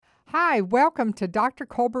Hi, welcome to Dr.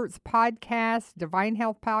 Colbert's podcast, Divine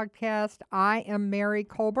Health Podcast. I am Mary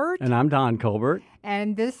Colbert. And I'm Don Colbert.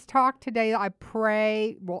 And this talk today, I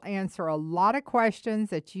pray, will answer a lot of questions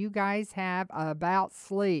that you guys have about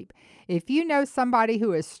sleep. If you know somebody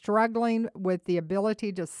who is struggling with the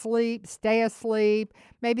ability to sleep, stay asleep,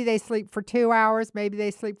 maybe they sleep for 2 hours, maybe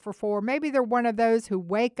they sleep for 4, maybe they're one of those who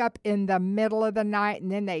wake up in the middle of the night and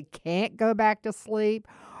then they can't go back to sleep.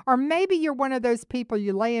 Or maybe you're one of those people,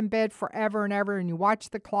 you lay in bed forever and ever and you watch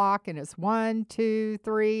the clock and it's 1, 2,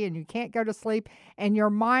 3 and you can't go to sleep and your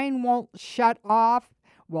mind won't shut off.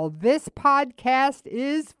 Well, this podcast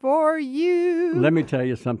is for you. Let me tell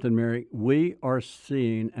you something, Mary. We are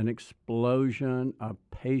seeing an explosion of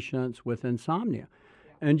patients with insomnia.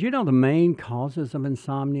 And you know the main causes of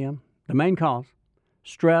insomnia? The main cause,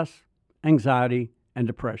 stress, anxiety, and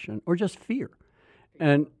depression, or just fear.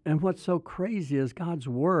 And what's so crazy is God's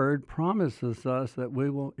word promises us that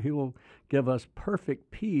He will give us perfect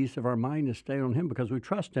peace if our mind is stayed on Him because we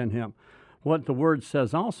trust in Him. What the word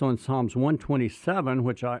says also in Psalms 127,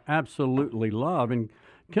 which I absolutely love, and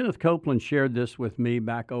Kenneth Copeland shared this with me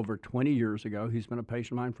back over 20 years ago. He's been a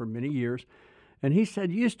patient of mine for many years. And he said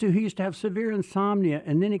he used to have severe insomnia,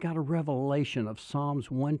 and then he got a revelation of Psalms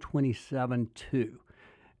 127:2.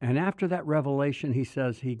 And after that revelation, he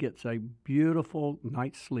says he gets a beautiful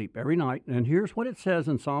night's sleep every night. And here's what it says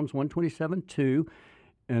in Psalms 127:2,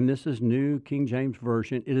 and this is New King James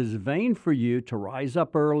Version. It is vain for you to rise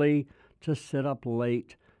up early, to sit up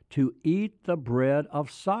late, to eat the bread of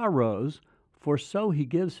sorrows, for so he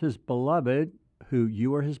gives his beloved, who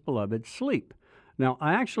you are his beloved, sleep. Now,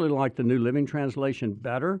 I actually like the New Living Translation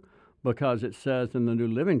better, because it says in the New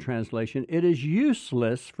Living Translation, it is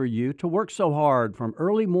useless for you to work so hard from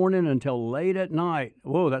early morning until late at night.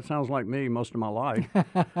 Whoa, that sounds like me most of my life.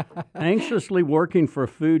 Anxiously working for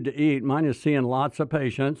food to eat. Mine is seeing lots of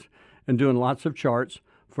patients and doing lots of charts.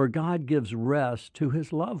 For God gives rest to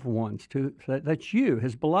his loved ones. That's you,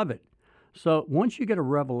 his beloved. So once you get a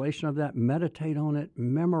revelation of that, meditate on it,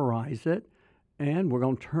 memorize it, and we're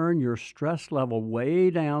going to turn your stress level way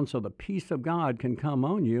down so the peace of God can come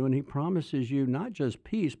on you. And he promises you not just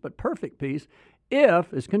peace, but perfect peace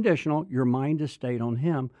if, it's conditional, your mind is stayed on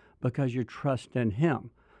him because you trust in him.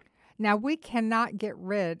 Now, we cannot get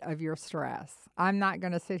rid of your stress. I'm not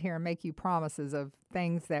going to sit here and make you promises of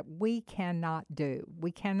things that we cannot do.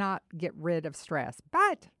 We cannot get rid of stress,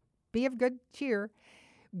 but be of good cheer.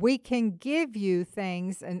 We can give you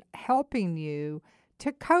things and helping you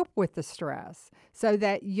to cope with the stress so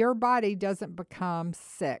that your body doesn't become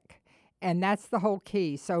sick. And that's the whole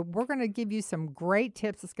key. So we're going to give you some great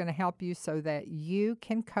tips that's going to help you so that you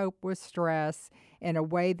can cope with stress in a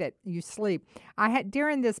way that you sleep. I had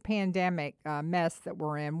during this pandemic mess that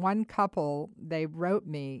we're in, one couple, they wrote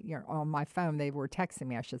me on my phone. They were texting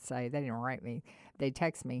me, I should say. They didn't write me. They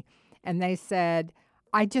text me. And they said,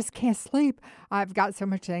 I just can't sleep. I've got so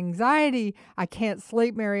much anxiety. I can't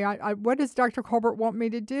sleep, Mary. What does Dr. Colbert want me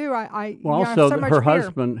to do? Also, so much her fear.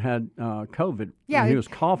 husband had COVID. Yeah, and he was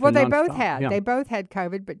coughing. Well, they nonstop. both had. Yeah. They both had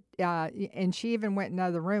COVID, but and she even went in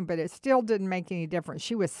another room, but it still didn't make any difference.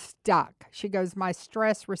 She was stuck. She goes, my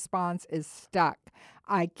stress response is stuck.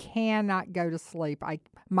 I cannot go to sleep.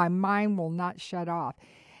 My mind will not shut off.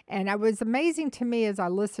 And it was amazing to me as I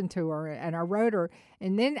listened to her and I wrote her.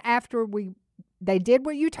 And then after they did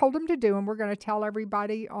what you told them to do, and we're going to tell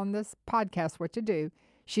everybody on this podcast what to do.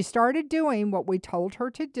 She started doing what we told her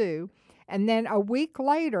to do, and then a week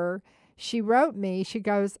later, she wrote me, she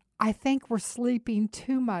goes, I think we're sleeping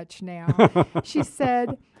too much now. She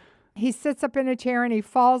said, he sits up in a chair and he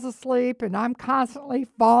falls asleep, and I'm constantly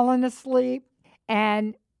falling asleep.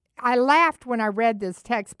 And I laughed when I read this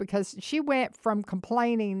text because she went from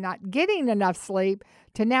complaining not getting enough sleep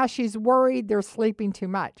to now she's worried they're sleeping too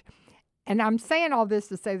much. And I'm saying all this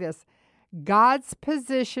to say this. God's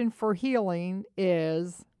position for healing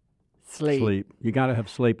is sleep. You got to have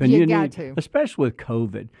sleep. And you got to. Especially with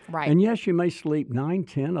COVID. Right. And yes, you may sleep 9,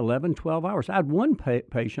 10, 11, 12 hours. I had one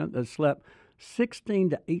patient that slept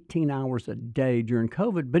 16 to 18 hours a day during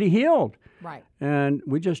COVID, but he healed. Right. And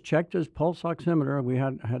we just checked his pulse oximeter. We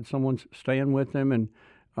had someone staying with him and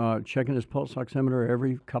checking his pulse oximeter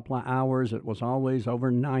every couple of hours. It was always over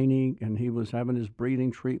 90, and he was having his breathing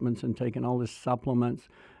treatments and taking all his supplements,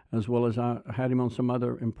 as well as I had him on some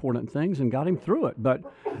other important things and got him through it. But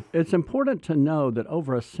it's important to know that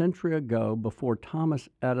over a century ago, before Thomas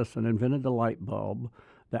Edison invented the light bulb,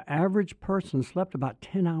 the average person slept about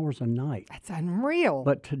 10 hours a night. That's unreal.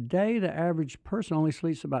 But today, the average person only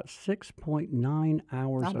sleeps about 6.9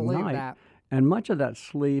 hours a night. That. And much of that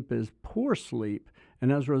sleep is poor sleep.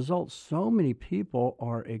 And as a result, so many people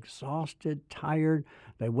are exhausted, tired.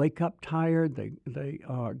 They wake up tired. They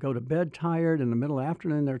go to bed tired. In the middle of the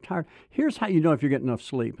afternoon, they're tired. Here's how you know if you're getting enough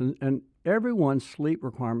sleep. And everyone's sleep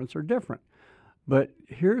requirements are different. But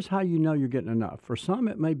here's how you know you're getting enough. For some,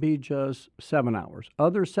 it may be just 7 hours.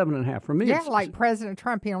 Others, 7.5. For me, Yeah, it's like President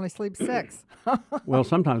Trump, he only sleeps 6. well,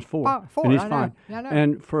 sometimes 4. Four, and he's I know, fine. I know.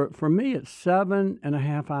 And for me, it's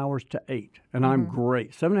 7.5 hours to 8, and I'm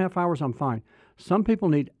great. 7.5 hours, I'm fine. Some people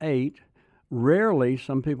need 8. Rarely,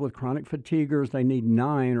 some people with chronic fatiguers, they need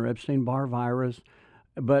 9 or Epstein-Barr virus.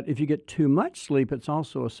 But if you get too much sleep, it's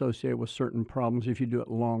also associated with certain problems if you do it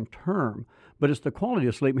long term. But it's the quality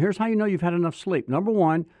of sleep. And here's how you know you've had enough sleep. Number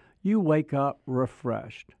 1, you wake up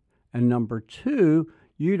refreshed. And number 2,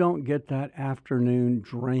 you don't get that afternoon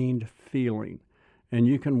drained feeling. And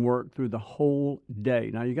you can work through the whole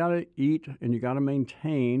day. Now, you got to eat and you got to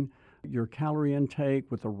maintain your calorie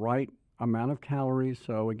intake with the right amount of calories.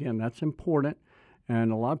 So, again, that's important.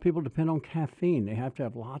 And a lot of people depend on caffeine. They have to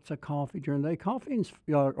have lots of coffee during the day. Caffeine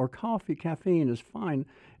is fine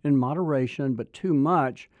in moderation, but too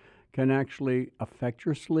much can actually affect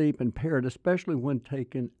your sleep, impair it, especially when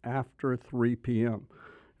taken after 3 p.m.,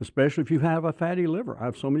 especially if you have a fatty liver. I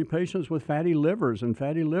have so many patients with fatty livers, and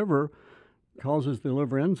fatty liver causes the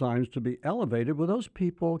liver enzymes to be elevated. Well, those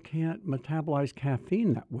people can't metabolize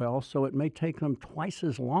caffeine that well, so it may take them twice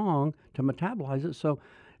as long to metabolize it. So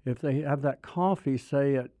if they have that coffee,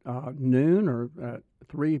 say at noon or at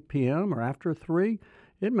 3 p.m. or after 3,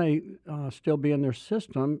 it may still be in their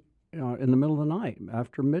system in the middle of the night,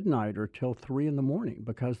 after midnight or till 3 in the morning,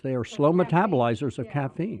 because they are slow metabolizers of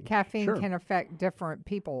caffeine. Caffeine can affect different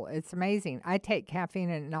people. It's amazing. I take caffeine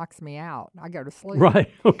and it knocks me out. I go to sleep. Right,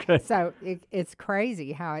 okay. So it's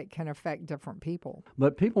crazy how it can affect different people.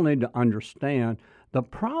 But people need to understand the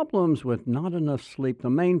problems with not enough sleep. The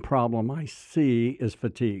main problem I see is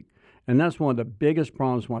fatigue. And that's one of the biggest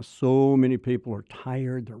problems why so many people are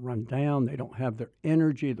tired, they're run down, they don't have their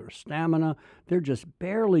energy, their stamina, they're just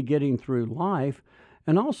barely getting through life.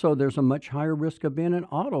 And also there's a much higher risk of being in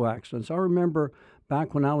auto accidents. I remember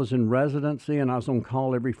back when I was in residency and I was on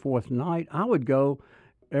call every 4th night, I would go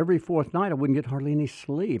every 4th night, I wouldn't get hardly any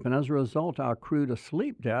sleep. And as a result, I accrued a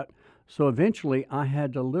sleep debt. So eventually I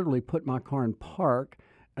had to literally put my car in park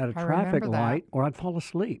at a traffic light or I'd fall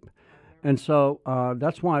asleep. And so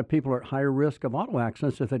that's why people are at higher risk of auto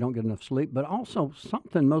accidents if they don't get enough sleep. But also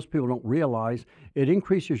something most people don't realize, it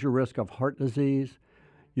increases your risk of heart disease.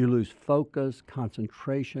 You lose focus,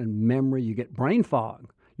 concentration, memory. You get brain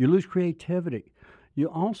fog. You lose creativity. You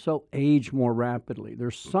also age more rapidly.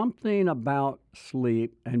 There's something about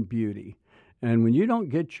sleep and beauty. And when you don't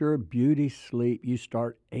get your beauty sleep, you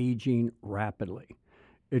start aging rapidly.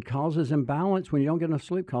 It causes imbalance when you don't get enough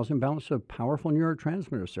sleep, causes imbalance of powerful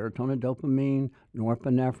neurotransmitters, serotonin, dopamine,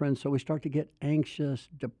 norepinephrine. So we start to get anxious,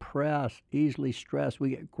 depressed, easily stressed.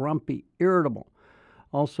 We get grumpy, irritable.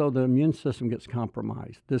 Also, the immune system gets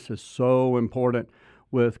compromised. This is so important.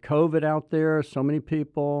 With COVID out there, so many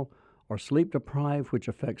people are sleep deprived, which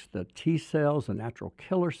affects the T cells, the natural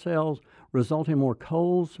killer cells, resulting in more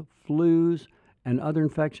colds, flus, and other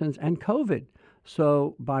infections, and COVID.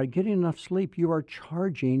 So by getting enough sleep, you are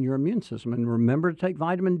charging your immune system. And remember to take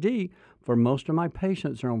vitamin D. For most of my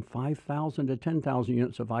patients, they're on 5,000 to 10,000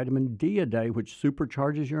 units of vitamin D a day, which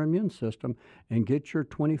supercharges your immune system, and get your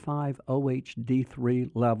 25-OH-D3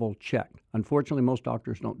 level checked. Unfortunately, most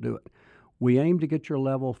doctors don't do it. We aim to get your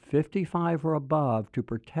level 55 or above to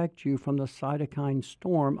protect you from the cytokine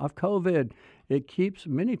storm of COVID.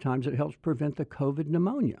 Many times it helps prevent the COVID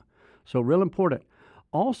pneumonia. So real important.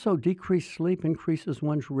 Also, decreased sleep increases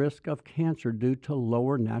one's risk of cancer due to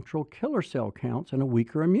lower natural killer cell counts and a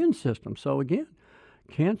weaker immune system. So again,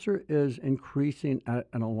 cancer is increasing at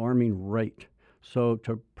an alarming rate. So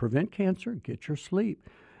to prevent cancer, get your sleep.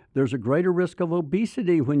 There's a greater risk of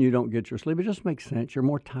obesity when you don't get your sleep. It just makes sense. You're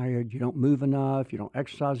more tired, you don't move enough, you don't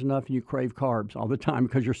exercise enough, and you crave carbs all the time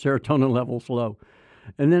because your serotonin level's low.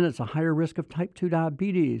 And then it's a higher risk of type 2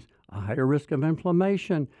 diabetes, a higher risk of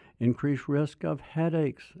inflammation, increased risk of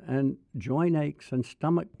headaches and joint aches and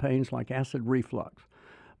stomach pains like acid reflux.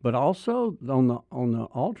 But also on the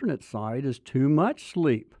alternate side is too much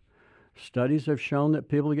sleep. Studies have shown that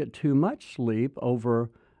people who get too much sleep over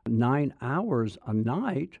 9 hours a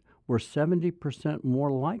night were 70%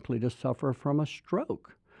 more likely to suffer from a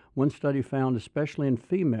stroke. One study found, especially in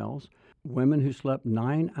females, women who slept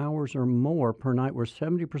 9 hours or more per night were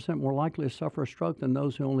 70% more likely to suffer a stroke than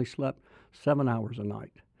those who only slept 7 hours a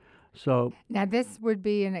night. So now this would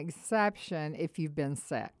be an exception if you've been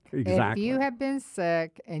sick. Exactly. If you have been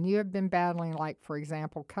sick and you have been battling, like, for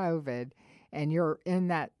example, COVID, and you're in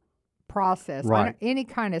that process. Right. Any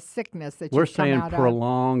kind of sickness that We're you've come saying out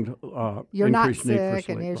prolonged of, you're not increased need for sick,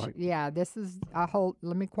 sleep. and Right. yeah, this is a whole.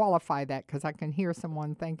 Let me qualify that because I can hear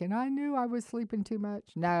someone thinking, "I knew I was sleeping too much."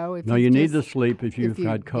 No, if No, you need the sleep if you've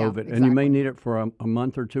had COVID, and you may need it for a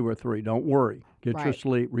month or 2 or 3. Don't worry. Get your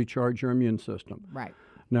sleep, recharge your immune system. Right.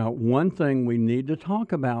 Now, one thing we need to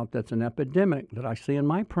talk about that's an epidemic that I see in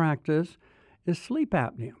my practice is sleep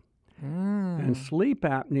apnea. And sleep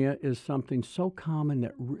apnea is something so common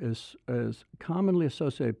that is commonly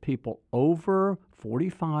associated with people over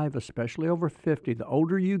 45, especially over 50. The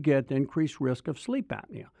older you get, the increased risk of sleep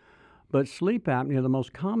apnea. But sleep apnea, the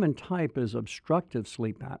most common type is obstructive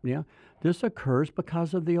sleep apnea. This occurs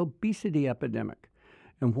because of the obesity epidemic.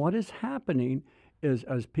 And what is happening is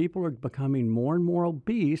as people are becoming more and more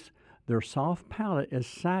obese, their soft palate is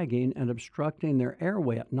sagging and obstructing their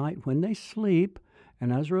airway at night when they sleep.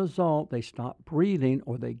 And as a result, they stop breathing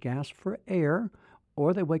or they gasp for air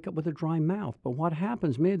or they wake up with a dry mouth. But what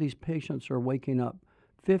happens, many of these patients are waking up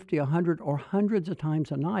 50, 100, or hundreds of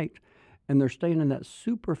times a night, and they're staying in that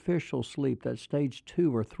superficial sleep, that stage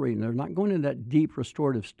 2 or 3. And they're not going into that deep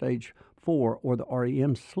restorative stage 4 or the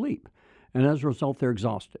REM sleep. And as a result, they're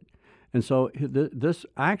exhausted. And so this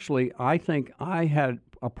actually, I think I had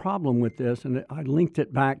a problem with this, and I linked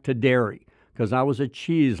it back to dairy because I was a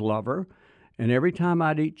cheese lover. And every time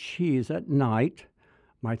I'd eat cheese at night,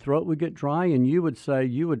 my throat would get dry, and you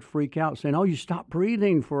would freak out saying, oh, you stopped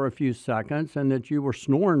breathing for a few seconds and that you were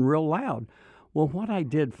snoring real loud. Well, what I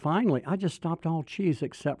did finally, I just stopped all cheese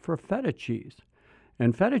except for feta cheese.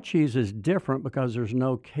 And feta cheese is different because there's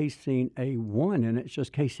no casein A1 in it. It's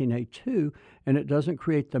just casein A2, and it doesn't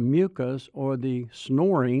create the mucus or the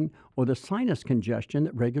snoring or the sinus congestion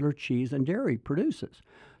that regular cheese and dairy produces.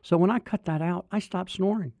 So when I cut that out, I stopped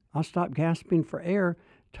snoring. I stopped gasping for air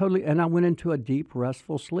totally, and I went into a deep,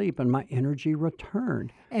 restful sleep, and my energy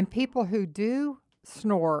returned. And people who do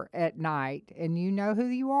snore at night, and you know who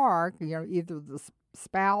you are, either the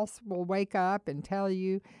spouse will wake up and tell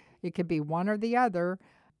you, it could be one or the other.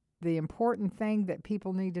 The important thing that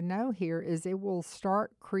people need to know here is it will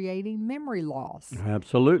start creating memory loss.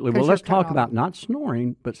 Absolutely. Well, let's talk about not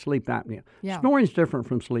snoring, but sleep apnea. Yeah. Snoring is different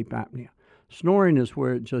from sleep apnea. Snoring is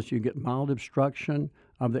where you get mild obstruction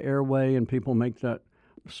of the airway, and people make that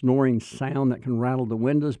snoring sound that can rattle the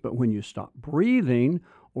windows. But when you stop breathing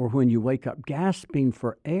or when you wake up gasping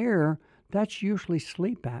for air, that's usually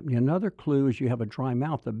sleep apnea. Another clue is you have a dry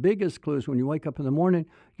mouth. The biggest clue is when you wake up in the morning,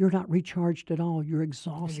 you're not recharged at all. You're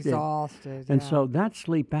exhausted. And so that's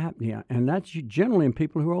sleep apnea. And that's generally in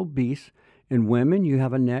people who are obese. In women, you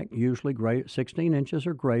have a neck usually 16 inches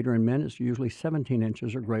or greater. In men, it's usually 17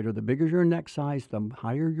 inches or greater. The bigger your neck size, the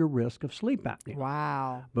higher your risk of sleep apnea.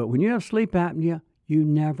 Wow. But when you have sleep apnea, you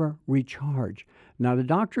never recharge. Now, the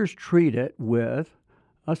doctors treat it with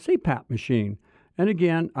a CPAP machine. And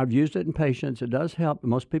again, I've used it in patients. It does help.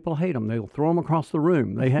 Most people hate them. They'll throw them across the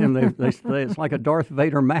room. They have them. It's like a Darth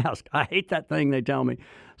Vader mask. I hate that thing, they tell me.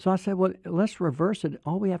 So I said, well, let's reverse it.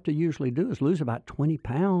 All we have to usually do is lose about 20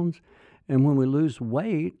 pounds. And when we lose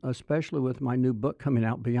weight, especially with my new book coming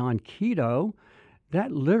out, Beyond Keto,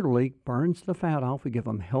 that literally burns the fat off. We give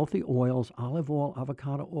them healthy oils, olive oil,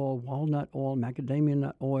 avocado oil, walnut oil, macadamia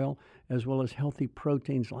nut oil, as well as healthy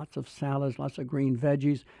proteins, lots of salads, lots of green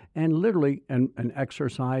veggies, and literally, and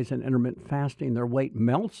exercise and intermittent fasting, their weight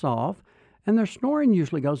melts off, and their snoring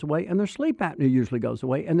usually goes away, and their sleep apnea usually goes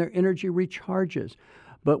away, and their energy recharges.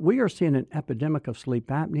 But we are seeing an epidemic of sleep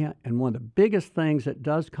apnea, and one of the biggest things that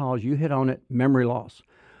does cause, you hit on it, memory loss.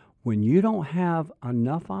 When you don't have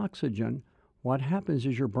enough oxygen, what happens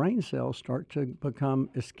is your brain cells start to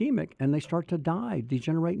become ischemic, and they start to die,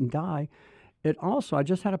 degenerate and die. It also, I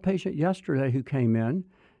just had a patient yesterday who came in.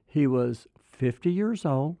 He was 50 years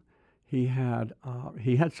old. He had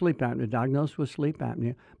sleep apnea, diagnosed with sleep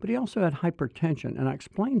apnea, but he also had hypertension. And I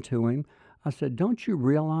explained to him, I said, don't you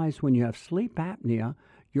realize when you have sleep apnea,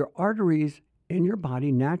 your arteries in your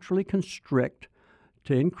body naturally constrict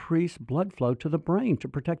to increase blood flow to the brain, to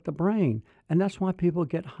protect the brain. And that's why people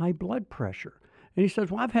get high blood pressure. And he says,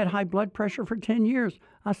 well, I've had high blood pressure for 10 years.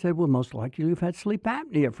 I said, well, most likely you've had sleep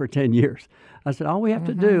apnea for 10 years. I said, all we have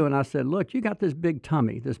to do, and I said, look, you got this big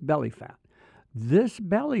tummy, this belly fat. This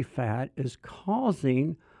belly fat is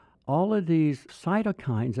causing all of these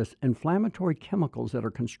cytokines, this inflammatory chemicals that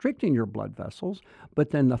are constricting your blood vessels,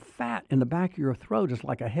 but then the fat in the back of your throat is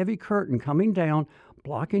like a heavy curtain coming down,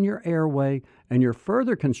 blocking your airway, and you're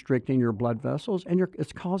further constricting your blood vessels, and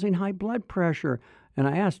it's causing high blood pressure. And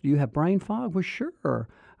I asked, do you have brain fog? Well, sure.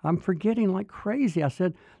 I'm forgetting like crazy. I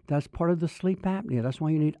said, that's part of the sleep apnea. That's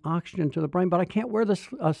why you need oxygen to the brain. But I can't wear the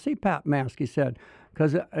CPAP mask, he said,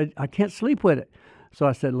 because I can't sleep with it. So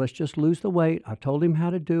I said, let's just lose the weight. I told him how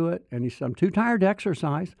to do it. And he said, I'm too tired to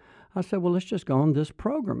exercise. I said, well, let's just go on this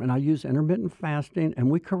program. And I use intermittent fasting, and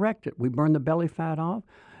we correct it. We burn the belly fat off.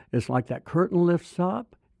 It's like that curtain lifts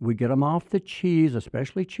up. We get them off the cheese,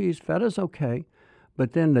 especially cheese. Feta's okay.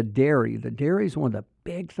 But then the dairy is one of the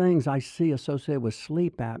big things I see associated with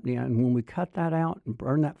sleep apnea. And when we cut that out and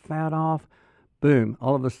burn that fat off, boom,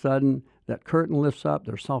 all of a sudden that curtain lifts up,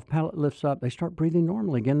 their soft palate lifts up, they start breathing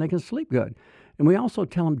normally again, they can sleep good. And we also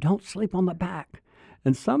tell them, don't sleep on the back.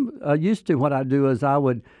 And some used to, what I do is I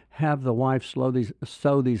would have the wife sew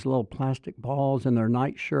these little plastic balls in their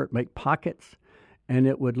nightshirt, make pockets, and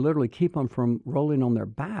it would literally keep them from rolling on their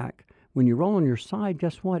back. When you roll on your side,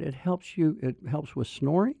 guess what? It helps with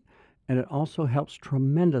snoring, and it also helps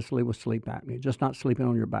tremendously with sleep apnea, just not sleeping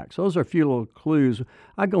on your back. So those are a few little clues.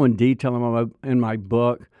 I go in detail in my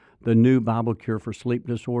book, The New Bible Cure for Sleep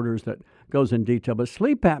Disorders, that goes in detail. But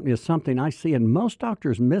sleep apnea is something I see, and most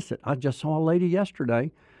doctors miss it. I just saw a lady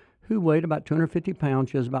yesterday who weighed about 250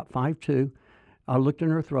 pounds. She was about 5'2". I looked in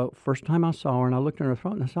her throat. First time I saw her, and I looked in her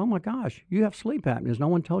throat, and I said, oh, my gosh, you have sleep apnea. Has no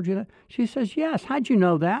one told you that? She says, yes. How'd you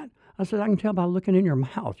know that? I said, I can tell by looking in your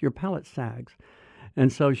mouth. Your palate sags.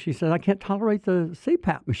 And so she said, I can't tolerate the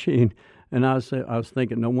CPAP machine. And I was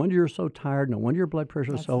thinking, no wonder you're so tired. No wonder your blood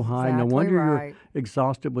pressure is so high. No wonder you're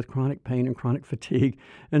exhausted with chronic pain and chronic fatigue.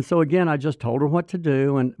 And so, again, I just told her what to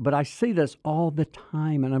do. But I see this all the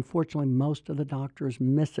time. And unfortunately, most of the doctors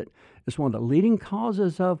miss it. It's one of the leading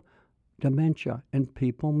causes of dementia, and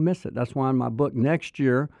people miss it. That's why in my book next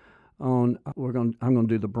year, I'm going to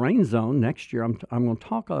do the brain zone next year. I'm going to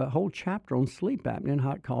talk a whole chapter on sleep apnea and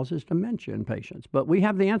how it causes dementia in patients. But we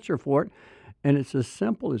have the answer for it, and it's as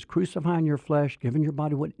simple as crucifying your flesh, giving your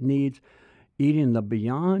body what it needs, eating the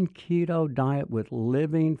Beyond Keto diet with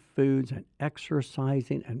living foods and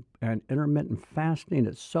exercising and intermittent fasting.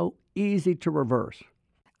 It's so easy to reverse.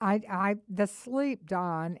 The sleep,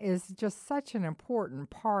 Don, is just such an important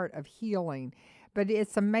part of healing. But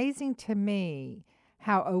it's amazing to me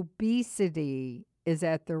how obesity is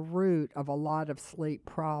at the root of a lot of sleep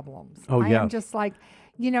problems. Oh, yes. I am just like,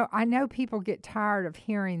 I know people get tired of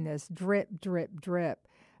hearing this drip, drip, drip.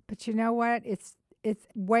 But you know what? It's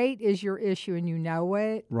weight is your issue, and you know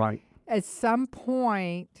it. Right. At some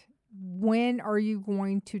point, when are you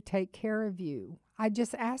going to take care of you? I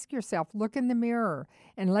just ask yourself, look in the mirror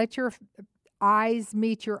and let your eyes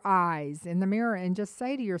meet your eyes in the mirror and just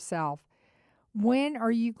say to yourself, when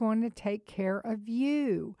are you going to take care of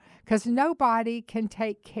you? Because nobody can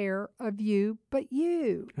take care of you but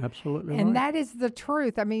you. Absolutely. And right. That is the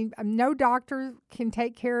truth. I mean, no doctor can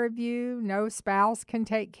take care of you. No spouse can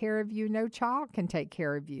take care of you. No child can take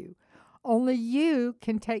care of you. Only you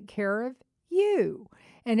can take care of you.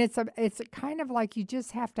 And it's kind of like you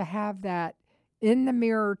just have to have that in the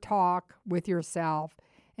mirror talk with yourself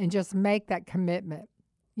and just make that commitment.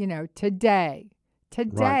 Today,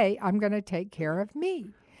 Right. I'm going to take care of me.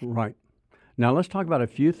 Right. Now let's talk about a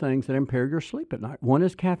few things that impair your sleep at night. One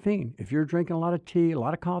is caffeine. If you're drinking a lot of tea, a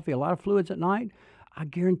lot of coffee, a lot of fluids at night, I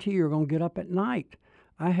guarantee you're going to get up at night.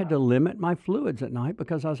 I had to limit my fluids at night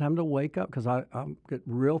because I was having to wake up because I get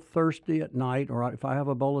real thirsty at night, or if I have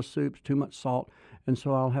a bowl of soup, too much salt, and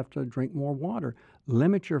so I'll have to drink more water.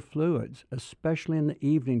 Limit your fluids, especially in the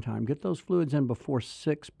evening time. Get those fluids in before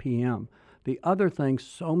 6 p.m. The other thing,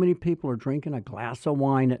 so many people are drinking a glass of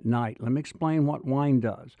wine at night. Let me explain what wine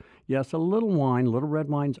does. Yes, a little wine, little red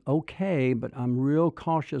wine's okay, but I'm real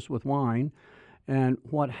cautious with wine. And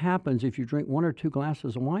what happens if you drink 1 or 2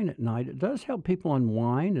 glasses of wine at night, it does help people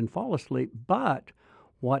unwind and fall asleep, but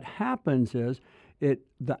what happens is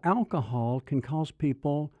the alcohol can cause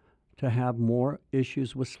people to have more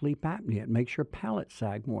issues with sleep apnea. It makes your palate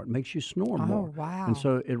sag more. It makes you snore more. Oh, wow. And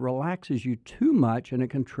so it relaxes you too much, and it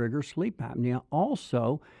can trigger sleep apnea.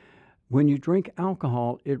 Also, when you drink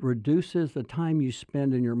alcohol, it reduces the time you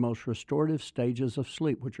spend in your most restorative stages of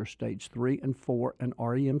sleep, which are stage 3 and 4 and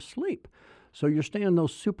REM sleep. So you're staying in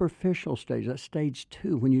those superficial stages. That's stage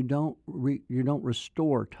 2, when you don't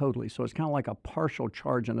restore totally. So it's kind of like a partial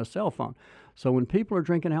charge in a cell phone. So when people are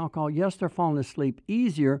drinking alcohol, yes, they're falling asleep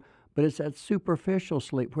easier, but it's that superficial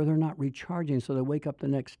sleep where they're not recharging, so they wake up the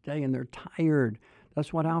next day and they're tired.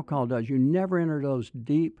 That's what alcohol does. You never enter those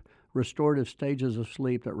deep restorative stages of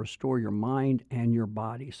sleep that restore your mind and your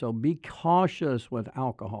body. So be cautious with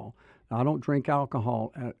alcohol. I don't drink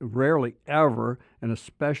alcohol, rarely ever, and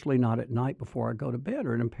especially not at night before I go to bed,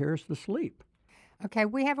 or it impairs the sleep. Okay,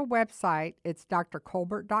 we have a website. It's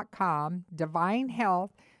drcolbert.com, Divine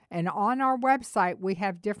Health. And on our website, we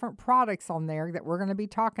have different products on there that we're going to be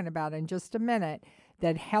talking about in just a minute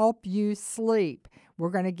that help you sleep. We're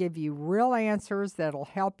going to give you real answers that'll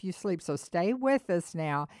help you sleep. So stay with us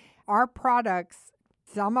now. Our products,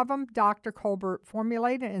 some of them Dr. Colbert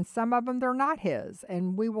formulated, and some of them they're not his.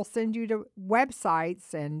 And we will send you to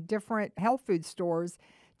websites and different health food stores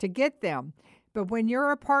to get them. But when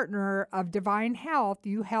you're a partner of Divine Health,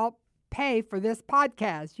 you help pay for this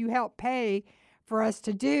podcast. You help pay for us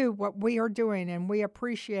to do what we are doing, and we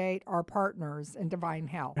appreciate our partners in Divine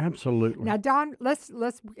Health. Absolutely. Now, Don, let's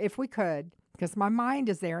if we could, because my mind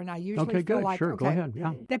is there, and I usually feel good. like, Sure, go ahead.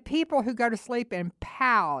 Yeah. The people who go to sleep and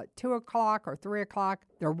pow at 2 o'clock or 3 o'clock,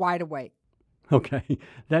 they're wide awake. Okay,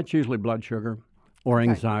 that's usually blood sugar or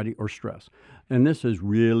anxiety or stress. And this is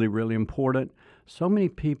really, really important. So many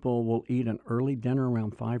people will eat an early dinner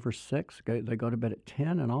around 5 or 6. They go to bed at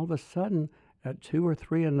 10, and all of a sudden at 2 or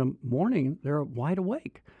 3 in the morning, they're wide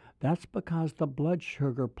awake. That's because the blood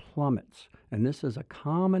sugar plummets. And this is a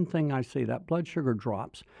common thing I see. That blood sugar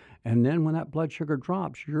drops. And then when that blood sugar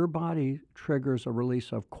drops, your body triggers a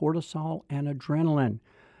release of cortisol and adrenaline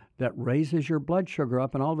that raises your blood sugar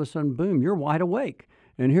up. And all of a sudden, boom, you're wide awake.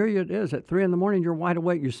 And here it is at 3 in the morning, you're wide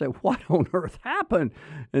awake. You say, what on earth happened?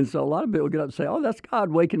 And so a lot of people get up and say, oh, that's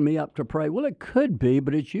God waking me up to pray. Well, it could be,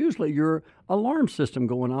 but it's usually your alarm system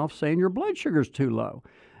going off saying your blood sugar's too low.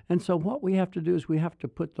 And so what we have to do is we have to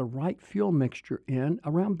put the right fuel mixture in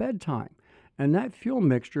around bedtime. And that fuel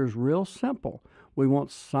mixture is real simple. We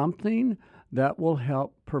want something that will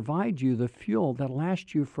help provide you the fuel that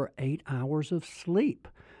lasts you for 8 hours of sleep.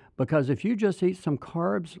 Because if you just eat some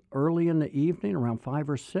carbs early in the evening, around 5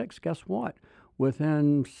 or 6, guess what?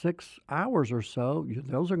 Within 6 hours or so,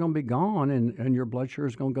 those are going to be gone, and your blood sugar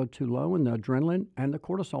is going to go too low, and the adrenaline and the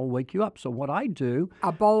cortisol will wake you up. So what I do...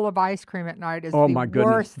 A bowl of ice cream at night is my goodness,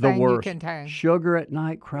 worst the thing worst. you can take. Sugar at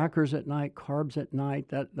night, crackers at night, carbs at night,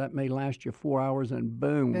 that may last you 4 hours, and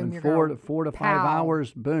boom, in 4 to 5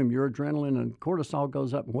 hours, boom, your adrenaline and cortisol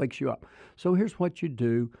goes up and wakes you up. So here's what you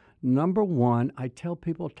do. Number one, I tell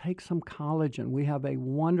people, take some collagen. We have a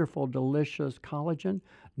wonderful, delicious collagen.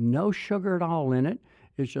 No sugar at all in it.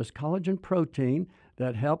 It's just collagen protein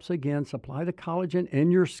that helps, again, supply the collagen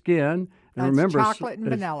in your skin. And That's remember, chocolate and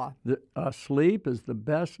vanilla. Sleep is the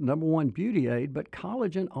best number one beauty aid, but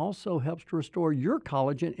collagen also helps to restore your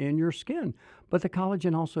collagen in your skin. But the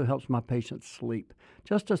collagen also helps my patients sleep.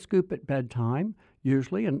 Just a scoop at bedtime,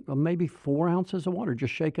 usually, and maybe 4 ounces of water.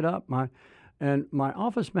 Just shake it up. And my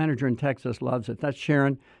office manager in Texas loves it. That's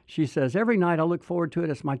Sharon. She says, every night I look forward to it.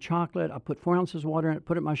 It's my chocolate. I put 4 ounces of water in it,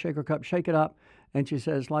 put it in my shaker cup, shake it up. And she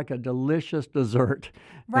says, like a delicious dessert.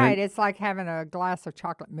 Right. It's like having a glass of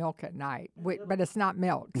chocolate milk at night, but it's not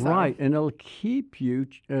milk. So. Right. And it'll keep you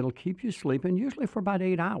sleeping, usually for about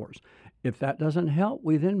 8 hours. If that doesn't help,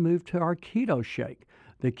 we then move to our keto shake.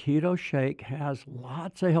 The keto shake has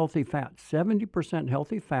lots of healthy fat, 70%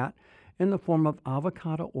 healthy fat, in the form of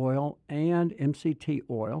avocado oil and MCT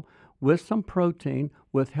oil with some protein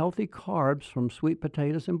with healthy carbs from sweet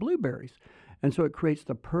potatoes and blueberries. And so it creates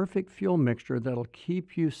the perfect fuel mixture that'll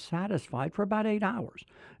keep you satisfied for about 8 hours.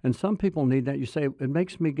 And some people need that. You say, it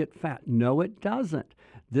makes me get fat. No, it doesn't.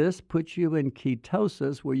 This puts you in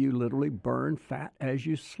ketosis where you literally burn fat as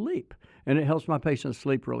you sleep. And it helps my patients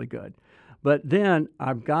sleep really good. But then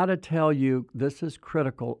I've got to tell you, this is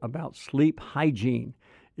critical about sleep hygiene.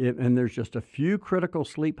 And there's just a few critical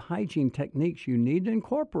sleep hygiene techniques you need to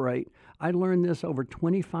incorporate. I learned this over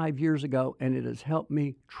 25 years ago, and it has helped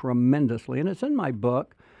me tremendously. And it's in my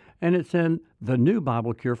book, and it's in the new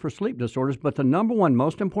Bible Cure for Sleep Disorders. But the number one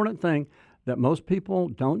most important thing that most people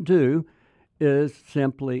don't do is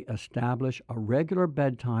simply establish a regular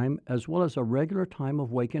bedtime as well as a regular time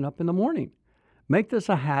of waking up in the morning. Make this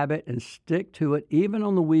a habit and stick to it even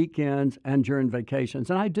on the weekends and during vacations.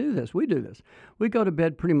 And I do this. We do this. We go to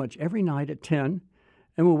bed pretty much every night at 10,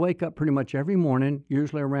 and we'll wake up pretty much every morning,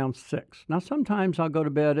 usually around 6. Now, sometimes I'll go to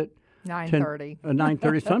bed at 9:30.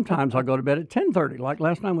 9:30. Sometimes I'll go to bed at 10:30. Like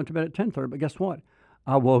last night, I went to bed at 10:30. But guess what?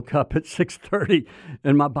 I woke up at 6:30,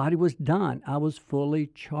 and my body was done. I was fully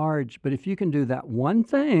charged. But if you can do that one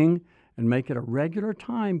thing and make it a regular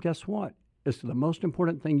time, guess what? It's the most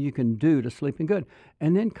important thing you can do to sleeping good.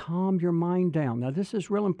 And then calm your mind down. Now, this is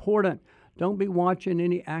real important. Don't be watching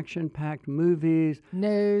any action-packed movies.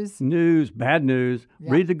 News, bad news.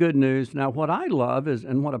 Yeah. Read the good news. Now, what I love is,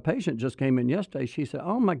 and what a patient just came in yesterday, she said,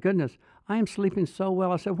 oh, my goodness, I am sleeping so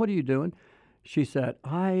well. I said, what are you doing? She said,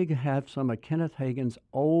 I have some of Kenneth Hagin's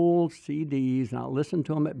old CDs, and I listen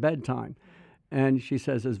to them at bedtime. And she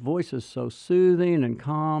says his voice is so soothing and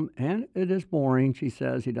calm, and it is boring. She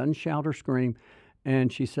says he doesn't shout or scream.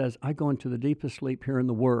 And she says, I go into the deepest sleep hearing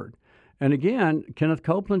the Word. And again, Kenneth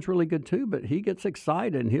Copeland's really good too, but he gets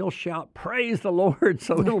excited and he'll shout, "Praise the Lord!"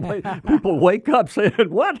 So people wake up saying,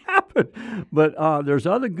 "What happened?" But there's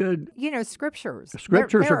other good, scriptures.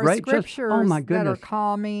 Scriptures there are great. Scriptures Oh my that goodness, are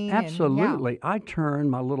calming. absolutely. I turn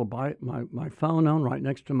my little my phone on right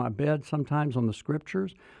next to my bed sometimes on the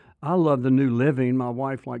Scriptures. I love the New Living. My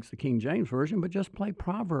wife likes the King James Version, but just play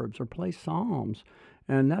Proverbs or play Psalms.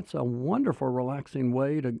 And that's a wonderful, relaxing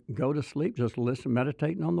way to go to sleep, just listen,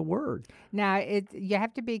 meditating on the Word. Now, you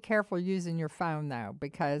have to be careful using your phone, though,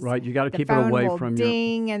 because Right, you got to the keep it phone away will from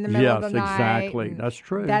ding in the middle of the night. Yes, exactly. And That's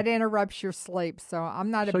true. that interrupts your sleep. So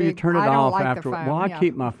I'm not a So big. you turn it I don't off like after. the phone. Well, I yeah.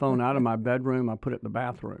 keep my phone out of my bedroom. I put it in the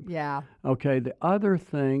bathroom. Yeah. Okay. The other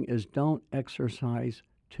thing is don't exercise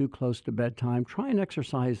too close to bedtime. Try and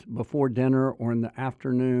exercise before dinner or in the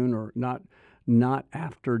afternoon, or not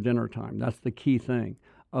after dinner time. That's the key thing.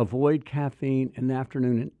 Avoid caffeine in the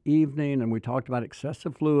afternoon and evening. And we talked about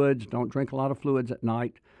excessive fluids. Don't drink a lot of fluids at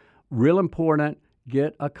night. Real important,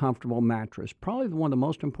 get a comfortable mattress. Probably one of the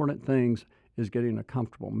most important things is getting a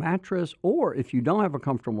comfortable mattress. Or if you don't have a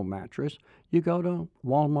comfortable mattress, you go to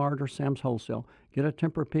Walmart or Sam's Wholesale. Get a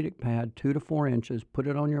Tempur-Pedic pad, 2 to 4 inches. Put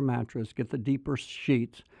it on your mattress. Get the deeper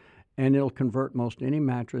sheets. And it'll convert most any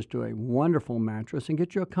mattress to a wonderful mattress and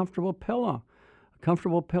get you a comfortable pillow.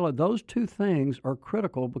 Comfortable pillow. Those two things are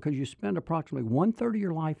critical because you spend approximately 1/3 of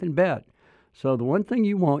your life in bed. So the one thing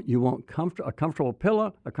you want a comfortable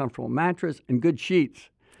pillow, a comfortable mattress, and good sheets.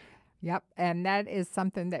 Yep, and that is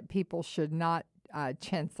something that people should not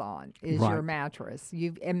chintz on is Right. your mattress.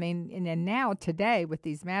 And now today with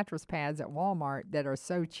these mattress pads at Walmart that are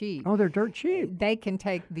so cheap, Oh, they're dirt cheap. they can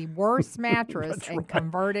take the worst mattress That's and right.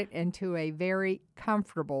 convert it into a very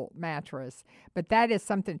comfortable mattress. But that is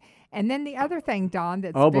something. And then the other thing, Don,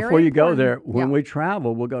 that's Oh, very before you go important- there, when Yeah. we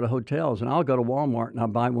travel, we'll go to hotels, and I'll go to Walmart and I'll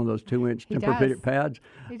buy one of those 2-inch He Tempur-Pedic does. pads,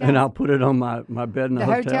 He and does. I'll put it on my bed in the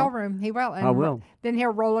hotel room, he will. And I will. Then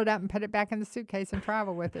he'll roll it up and put it back in the suitcase and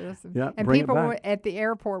travel with us. Yeah, And bring it people back. at the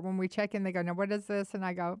airport, when we check in, they go, "Now, what is this?" And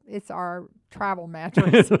I go, "It's our travel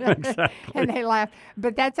mattress." Exactly. And they laugh.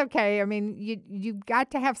 But that's okay. I mean, you've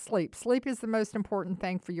got to have sleep. Sleep is the most important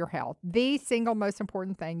thing for your health. The single most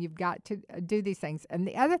important thing. You've got to do these things. And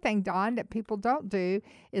the other thing, Don, that people don't do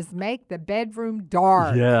is make the bedroom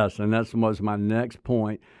dark. Yes, and that was my next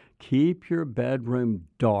point. Keep your bedroom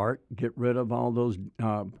dark. Get rid of all those,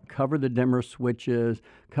 cover the dimmer switches,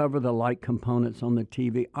 cover the light components on the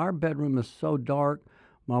TV. Our bedroom is so dark,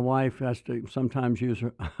 my wife has to sometimes use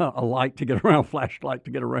a light to get around, flashlight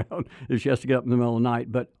to get around if she has to get up in the middle of the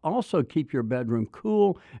night. But also keep your bedroom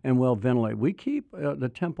cool and well ventilated. We keep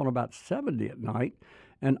the temp on about 70 at night.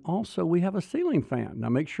 And also, we have a ceiling fan. Now,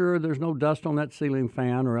 make sure there's no dust on that ceiling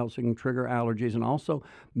fan or else it can trigger allergies. And also,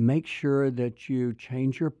 make sure that you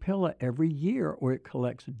change your pillow every year or it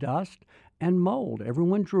collects dust and mold.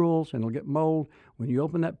 Everyone drools and it'll get mold. When you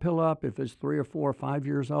open that pillow up, if it's 3 or 4 or 5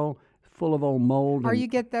 years old, full of old mold Or and you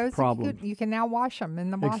get those, problems. you can now wash them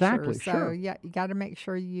in the washer. Exactly, So, sure. yeah, you got to make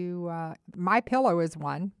sure you, My Pillow is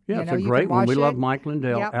one. Yeah, you it's know, a you great can one. wash We love it. Mike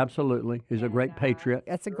Lindell. Yep. Absolutely. He's a great patriot.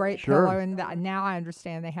 It's a great Sure. pillow, and now I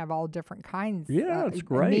understand they have all different kinds. Yeah, it's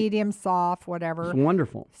great. Medium, soft, whatever. It's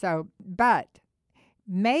wonderful. So, but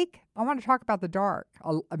I want to talk about the dark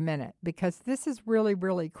a minute, because this is really,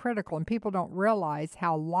 really critical, and people don't realize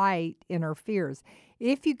how light interferes.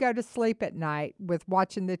 If you go to sleep at night with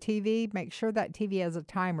watching the TV, make sure that TV has a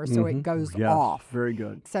timer so it goes Yes, off. very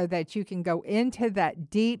good. So that you can go into that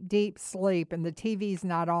deep, deep sleep and the TV's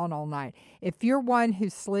not on all night. If you're one who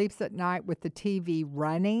sleeps at night with the TV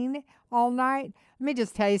running all night, let me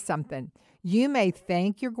just tell you something. You may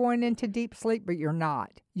think you're going into deep sleep, but you're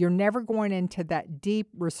not. You're never going into that deep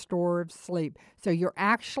restorative sleep. So you're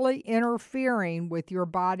actually interfering with your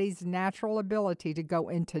body's natural ability to go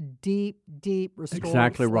into deep, deep restorative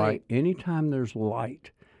Exactly sleep. right. Anytime there's light,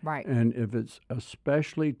 Right. and if it's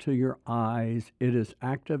especially to your eyes, it is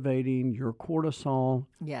activating your cortisol,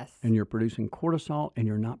 Yes. and you're producing cortisol, and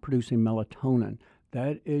you're not producing melatonin.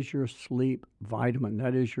 That is your sleep vitamin.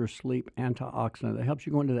 That is your sleep antioxidant. That helps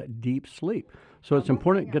you go into that deep sleep. So it's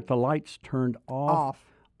important to get the lights turned off,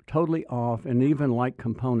 totally off, and even light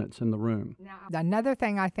components in the room. Another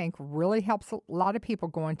thing I think really helps a lot of people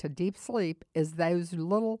go into deep sleep is those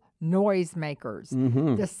little noise makers,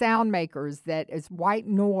 the sound makers that is white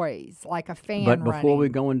noise, like a fan But before we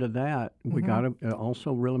running. go into that, we got to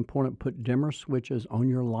also real important, put dimmer switches on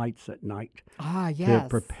your lights at night. Ah, To yes.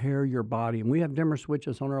 prepare your body. And we have dimmer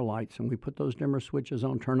switches on our lights, and we put those dimmer switches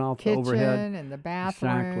on, turn off the Kitchen overhead. and the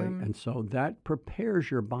bathroom. Exactly. And so that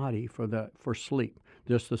prepares your body for sleep.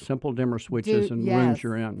 Just the simple dimmer switches and rooms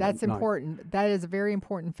you're in. That's at night. important. That is a very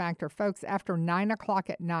important factor. Folks, after 9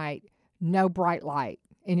 o'clock at night, no bright light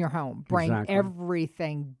in your home. Bring Exactly.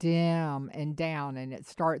 everything dim and down, and it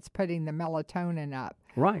starts putting the melatonin up.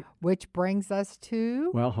 Right. Which brings us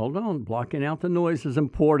to... Well, hold on. Blocking out the noise is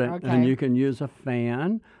important, and Okay. you can use a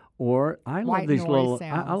fan. Or I love White these noise little. I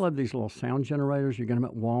sounds. love these little sound generators. You get them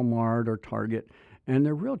at Walmart or Target, and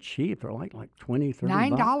they're real cheap. They're like $20,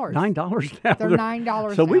 $30. $9. $9 now. They're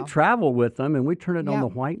 $9 So we now. travel with them, and we turn it on Yep. the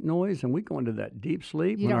white noise, and we go into that deep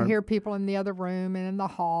sleep. You when don't our- hear people in the other room and in the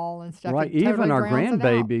hall and stuff. Right, It totally even our drowns it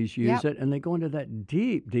out. grandbabies use Yep. it, and they go into that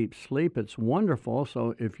deep, deep sleep. It's wonderful.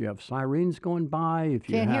 So if you have sirens going by, if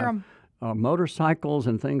you Can't hear have 'em. Motorcycles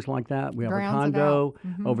and things like that, we have a Drowns it condo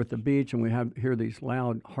out. Mhm. over at the beach, and we hear these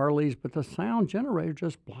loud Harleys, but the sound generator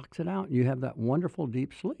just blocks it out, and you have that wonderful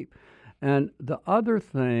deep sleep. And the other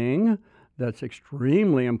thing that's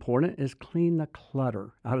extremely important is clean the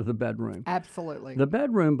clutter out of the bedroom. Absolutely. The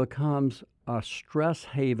bedroom becomes a stress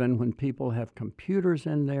haven when people have computers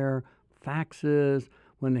in there, faxes,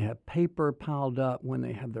 when they have paper piled up, when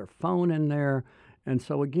they have their phone in there. And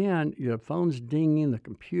so again, your phone's dinging, the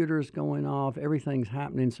computer's going off, everything's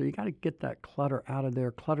happening. So you got to get that clutter out of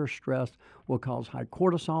there. Clutter stress will cause high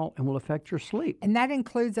cortisol and will affect your sleep. And that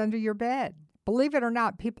includes under your bed. Believe it or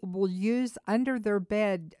not, people will use under their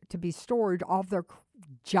bed to be stored all of their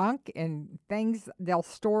junk and things they'll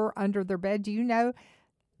store under their bed. Do you know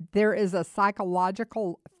there is a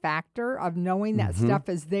psychological factor of knowing that stuff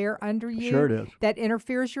is there under you? Sure it is. That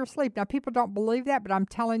interferes your sleep. Now, people don't believe that, but I'm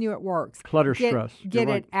telling you it works. Clutter stress. Get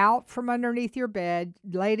You're it out from underneath your bed.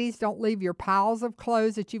 Ladies, don't leave your piles of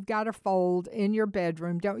clothes that you've got to fold in your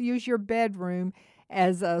bedroom. Don't use your bedroom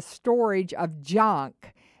as a storage of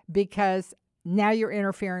junk, because now you're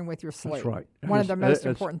interfering with your sleep. That's right. One of the most It's-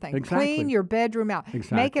 important things. exactly. Clean your bedroom out. Make it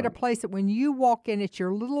Exactly. a place that when you walk in, it's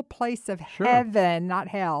your little place of Sure. heaven, not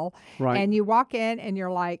hell. Right. And you walk in and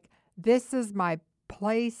you're like, this is my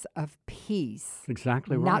place of peace,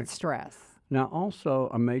 Exactly right. not stress. Now, also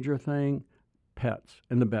a major thing, pets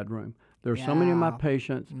in the bedroom. There's so many of my Yeah.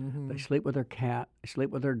 patients, they sleep with their cat, they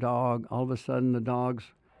sleep with their dog. All of a sudden, the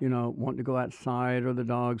dog's, wanting to go outside, or the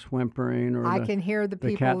dog's whimpering, or I the, can hear the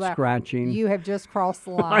people cat that scratching. you have just crossed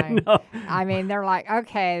the line. know. I mean, they're like,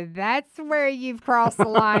 okay, that's where you've crossed the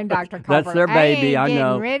line, Dr. Colbert. That's their baby, I I ain't know.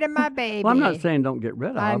 getting rid of my baby. Well, I'm not saying don't get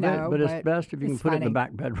rid of I know, it, but it's but best if you can it's put it in the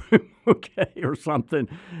funny. back bedroom, okay, or something.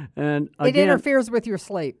 And It again, interferes with your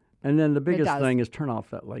sleep. and then the biggest does. thing is turn off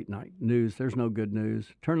that late night news. There's no good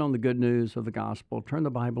news. Turn on the good news of the gospel. Turn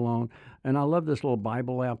the Bible on. And I love this little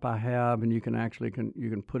Bible app I have, and you can actually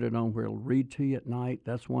you can put it on where it'll read to you at night.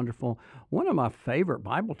 That's wonderful. One of my favorite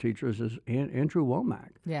Bible teachers is Andrew Womack.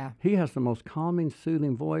 Yeah. He has the most calming,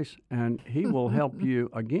 soothing voice, and he will help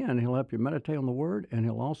you. Again, he'll help you meditate on the Word, and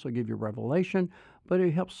he'll also give you revelation. But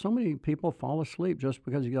he helps so many people fall asleep just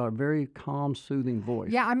because he's got a very calm, soothing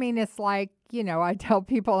voice. Yeah, I mean, it's like, I tell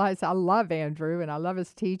people, I say, I love Andrew and I love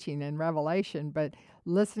his teaching and revelation, but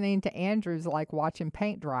listening to Andrew's like watching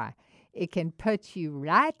paint dry. It can put you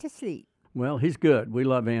right to sleep. Well, he's good. We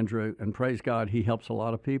love Andrew, and praise God, he helps a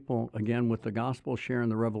lot of people, again, with the gospel, sharing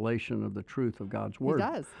the revelation of the truth of God's Word. He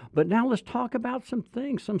does. But now let's talk about some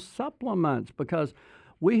things, some supplements, because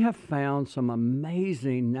we have found some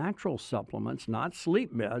amazing natural supplements, not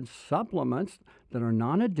sleep meds, supplements that are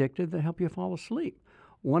non-addictive that help you fall asleep.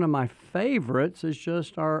 One of my favorites is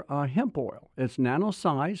just our hemp oil. It's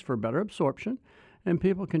nano-sized for better absorption, and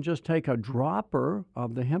people can just take a dropper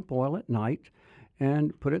of the hemp oil at night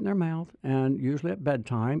and put it in their mouth, and usually at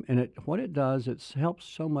bedtime. And what it does, it helps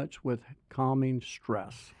so much with calming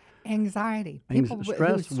stress. Anxiety. People who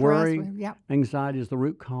Stress, worry, yeah. anxiety is the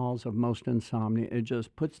root cause of most insomnia. It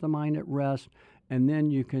just puts the mind at rest, and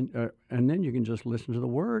then you can just listen to the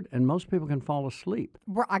Word, and most people can fall asleep.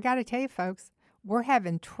 I got to tell you, folks, we're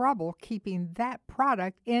having trouble keeping that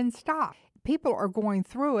product in stock. People are going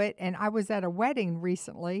through it, and I was at a wedding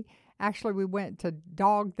recently. Actually, we went to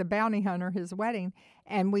Dog the Bounty Hunter, his wedding,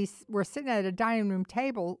 and we were sitting at a dining room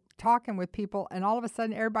table talking with people, and all of a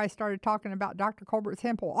sudden everybody started talking about Dr. Colbert's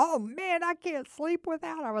hemp oil. Oh, man, I can't sleep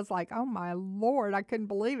without. I was like, oh, my Lord, I couldn't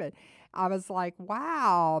believe it. I was like,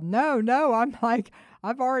 wow, no. I'm like,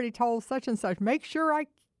 I've already told such and such, make sure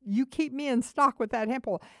you keep me in stock with that hemp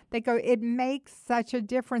oil. They go, it makes such a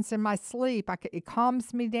difference in my sleep. It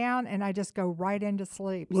calms me down, and I just go right into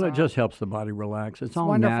sleep. Well, it So just helps the body relax. It's all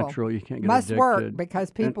wonderful. natural. You can't get must addicted. work because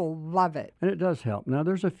people love it. And it does help. Now,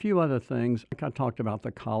 there's a few other things. Like I talked about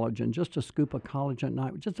the collagen. Just a scoop of collagen at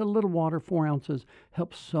night, just a little water, 4 ounces,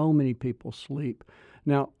 helps so many people sleep.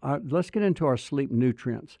 Now, let's get into our sleep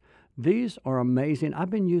nutrients. These are amazing. I've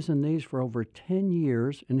been using these for over 10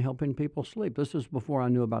 years in helping people sleep. This is before I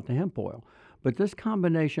knew about the hemp oil. But this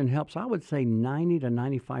combination helps, I would say 90 to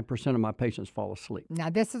 95% of my patients fall asleep. Now,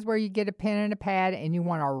 this is where you get a pen and a pad and you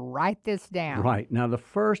want to write this down. Right. Now, the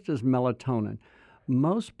first is melatonin.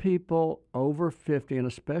 Most people over 50 and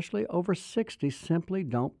especially over 60 simply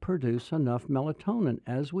don't produce enough melatonin.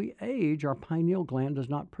 As we age, our pineal gland does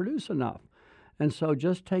not produce enough. And so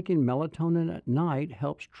just taking melatonin at night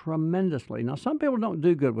helps tremendously. Now, some people don't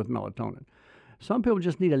do good with melatonin. Some people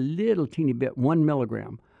just need a little teeny bit, 1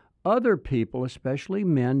 milligram. Other people, especially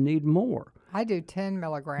men, need more. I do 10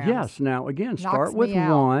 milligrams. Yes. Now, again, start with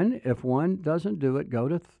 1. If 1 doesn't do it, go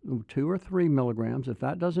to 2 or 3 milligrams. If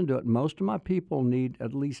that doesn't do it, most of my people need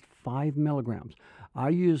at least 5 milligrams. I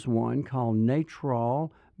use one called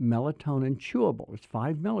Natrol Melatonin Chewable. It's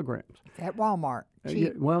 5 milligrams. At Walmart.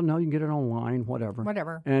 Cheap. Well, no, you can get it online,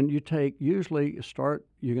 whatever. And you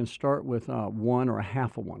can start with 1 or a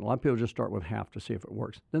half of one. A lot of people just start with half to see if it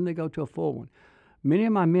works. Then they go to a full one. Many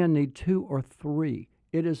of my men need 2 or 3.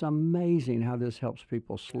 It is amazing how this helps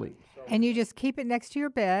people sleep. And you just keep it next to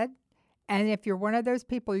your bed. And if you're one of those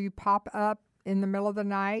people, you pop up in the middle of the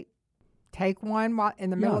night, take one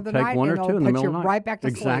in the middle of the night, take 1 or 2 in the middle of the night. Right back to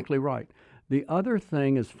sleep. Exactly right. The other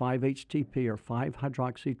thing is 5-HTP or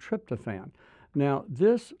 5-hydroxytryptophan. Now,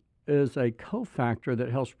 this is a cofactor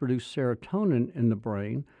that helps produce serotonin in the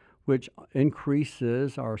brain, which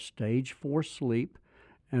increases our stage 4 sleep.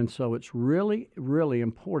 And so it's really, really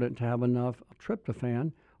important to have enough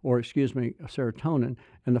serotonin.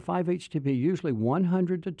 And the 5-HTP, usually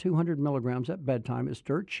 100 to 200 milligrams at bedtime. It's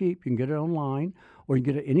dirt cheap. You can get it online or you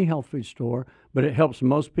can get it at any health food store, but it helps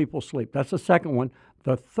most people sleep. That's the second one.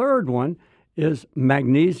 The third one is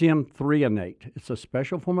magnesium threonate. It's a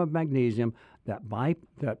special form of magnesium that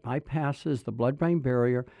bypasses the blood-brain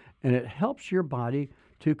barrier, and it helps your body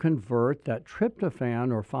to convert that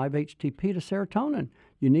tryptophan or 5-HTP to serotonin.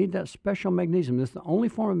 You need that special magnesium. This is the only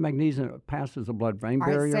form of magnesium that passes the blood-brain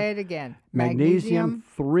barrier. All right, say it again. Magnesium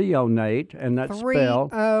threonate, and that's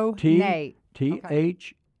spelled THREONATE,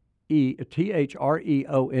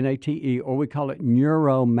 or we call it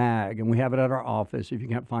Neuromag, and we have it at our office. If you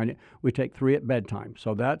can't find it, we take 3 at bedtime.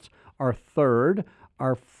 So that's our third.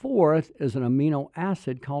 Our fourth is an amino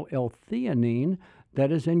acid called L-theanine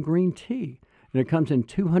that is in green tea. And it comes in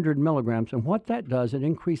 200 milligrams. And what that does, it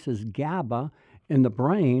increases GABA in the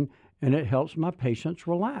brain, and it helps my patients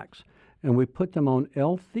relax. And we put them on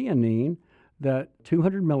L-theanine, that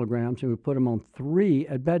 200 milligrams, and we put them on 3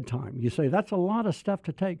 at bedtime. You say, that's a lot of stuff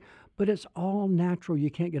to take, but it's all natural.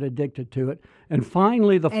 You can't get addicted to it. And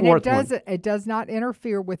finally, the fourth one. It does not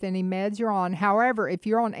interfere with any meds you're on. However, if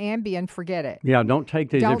you're on Ambien, forget it. Yeah, don't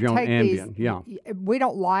take these if you're on Ambien. Yeah. We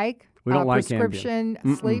don't like prescription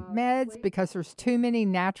Ambien. sleep meds because there's too many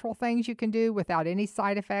natural things you can do without any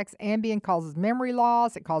side effects. Ambien causes memory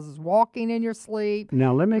loss. It causes walking in your sleep.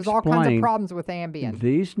 Now, let me explain. There's all kinds of problems with Ambien.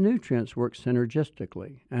 These nutrients work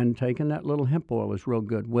synergistically, and taking that little hemp oil is real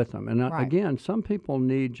good with them. And again, some people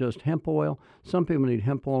need just hemp oil. Some people need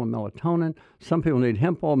hemp oil and melatonin. Some people need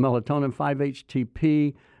hemp oil, melatonin,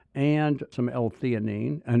 5-HTP, and some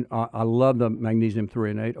L-theanine. And I love the magnesium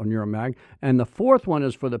threonate or Neuromag. And the fourth one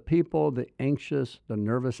is for the people, the anxious, the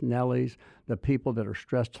nervous Nellies, the people that are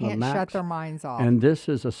stressed to the max. Can't shut their minds off. And this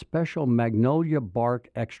is a special magnolia bark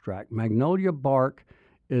extract. Magnolia bark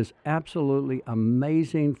is absolutely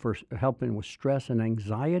amazing for helping with stress and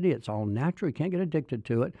anxiety. It's all natural. You can't get addicted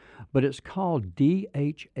to it. But it's called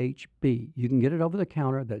DHHB. You can get it over the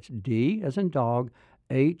counter. That's D as in dog,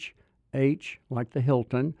 H like the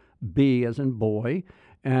Hilton, B as in boy,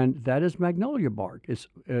 and that is magnolia bark.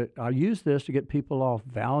 I use this to get people off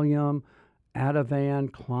Valium,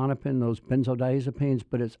 Ativan, Klonopin, those benzodiazepines,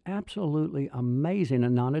 but it's absolutely amazing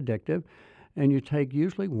and non-addictive. And you take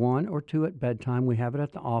usually 1 or 2 at bedtime. We have it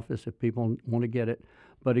at the office if people want to get it.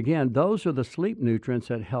 But again, those are the sleep nutrients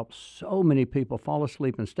that help so many people fall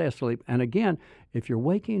asleep and stay asleep. And again, if you're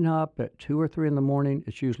waking up at 2 or 3 in the morning,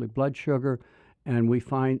 it's usually blood sugar. And we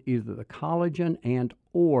find either the collagen and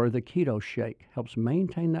or the keto shake helps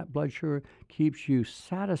maintain that blood sugar, keeps you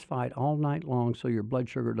satisfied all night long so your blood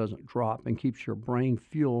sugar doesn't drop, and keeps your brain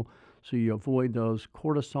fuel so you avoid those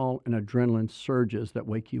cortisol and adrenaline surges that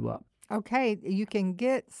wake you up. Okay, you can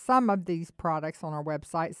get some of these products on our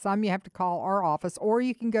website. Some you have to call our office, or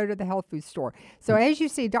you can go to the health food store. So as you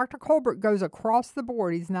see, Dr. Colbert goes across the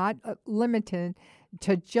board. He's not limited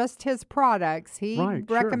to just his products. He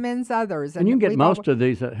recommends others. And you can get most of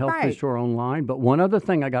these at health food store online. But one other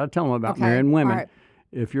thing I got to tell them about Mary and women.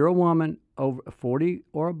 If you're a woman over 40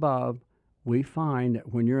 or above, we find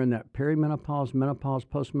that when you're in that perimenopause, menopause,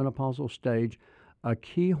 postmenopausal stage, a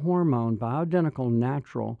key hormone, bioidentical,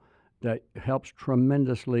 natural, that helps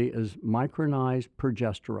tremendously is micronized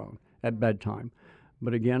progesterone. at bedtime.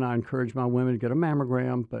 But again, I encourage my women to get a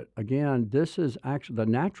mammogram. But again, this is actually the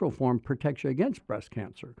natural form protects you against breast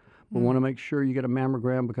cancer. But want to make sure you get a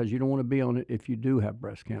mammogram because you don't want to be on it if you do have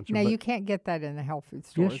breast cancer. Now, But you can't get that in the health food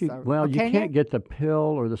stores. yes, you, though. well, Oh, you can can't get the pill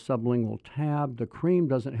or the sublingual tab. The cream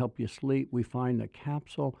doesn't help you sleep. We find the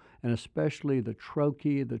capsule and especially the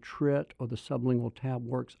troche, the trit, or the sublingual tab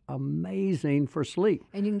works amazing for sleep.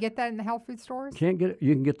 And you can get that in the health food stores? Can't get it.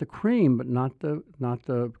 You can get the cream, but not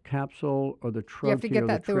the capsule or the troche. You have to get or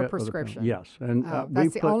that the through a trit or the- prescription. yes, and Oh, we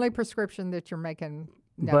that's the put- only prescription that you're making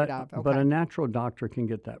note of. Okay. But a natural doctor can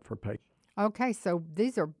get that for patients. Okay, so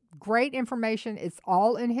these are great information. It's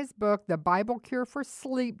all in his book, The Bible Cure for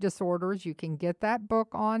Sleep Disorders. You can get that book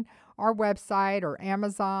on our website or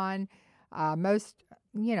Amazon. Most,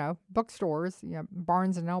 bookstores,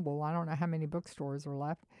 Barnes and Noble. I don't know how many bookstores are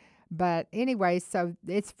left. But anyway, so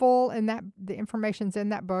it's full and the information's in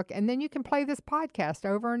that book. And then you can play this podcast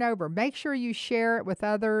over and over. Make sure you share it with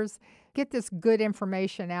others. Get this good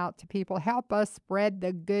information out to people. Help us spread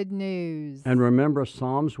the good news. And remember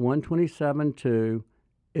Psalms 127:2.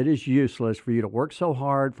 It is useless for you to work so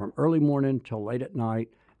hard from early morning till late at night,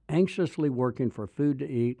 anxiously working for food to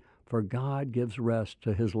eat, for God gives rest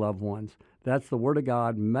to his loved ones. That's the Word of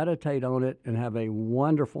God. Meditate on it and have a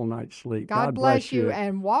wonderful night's sleep. God bless you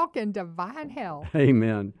and walk in divine health.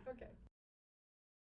 Amen.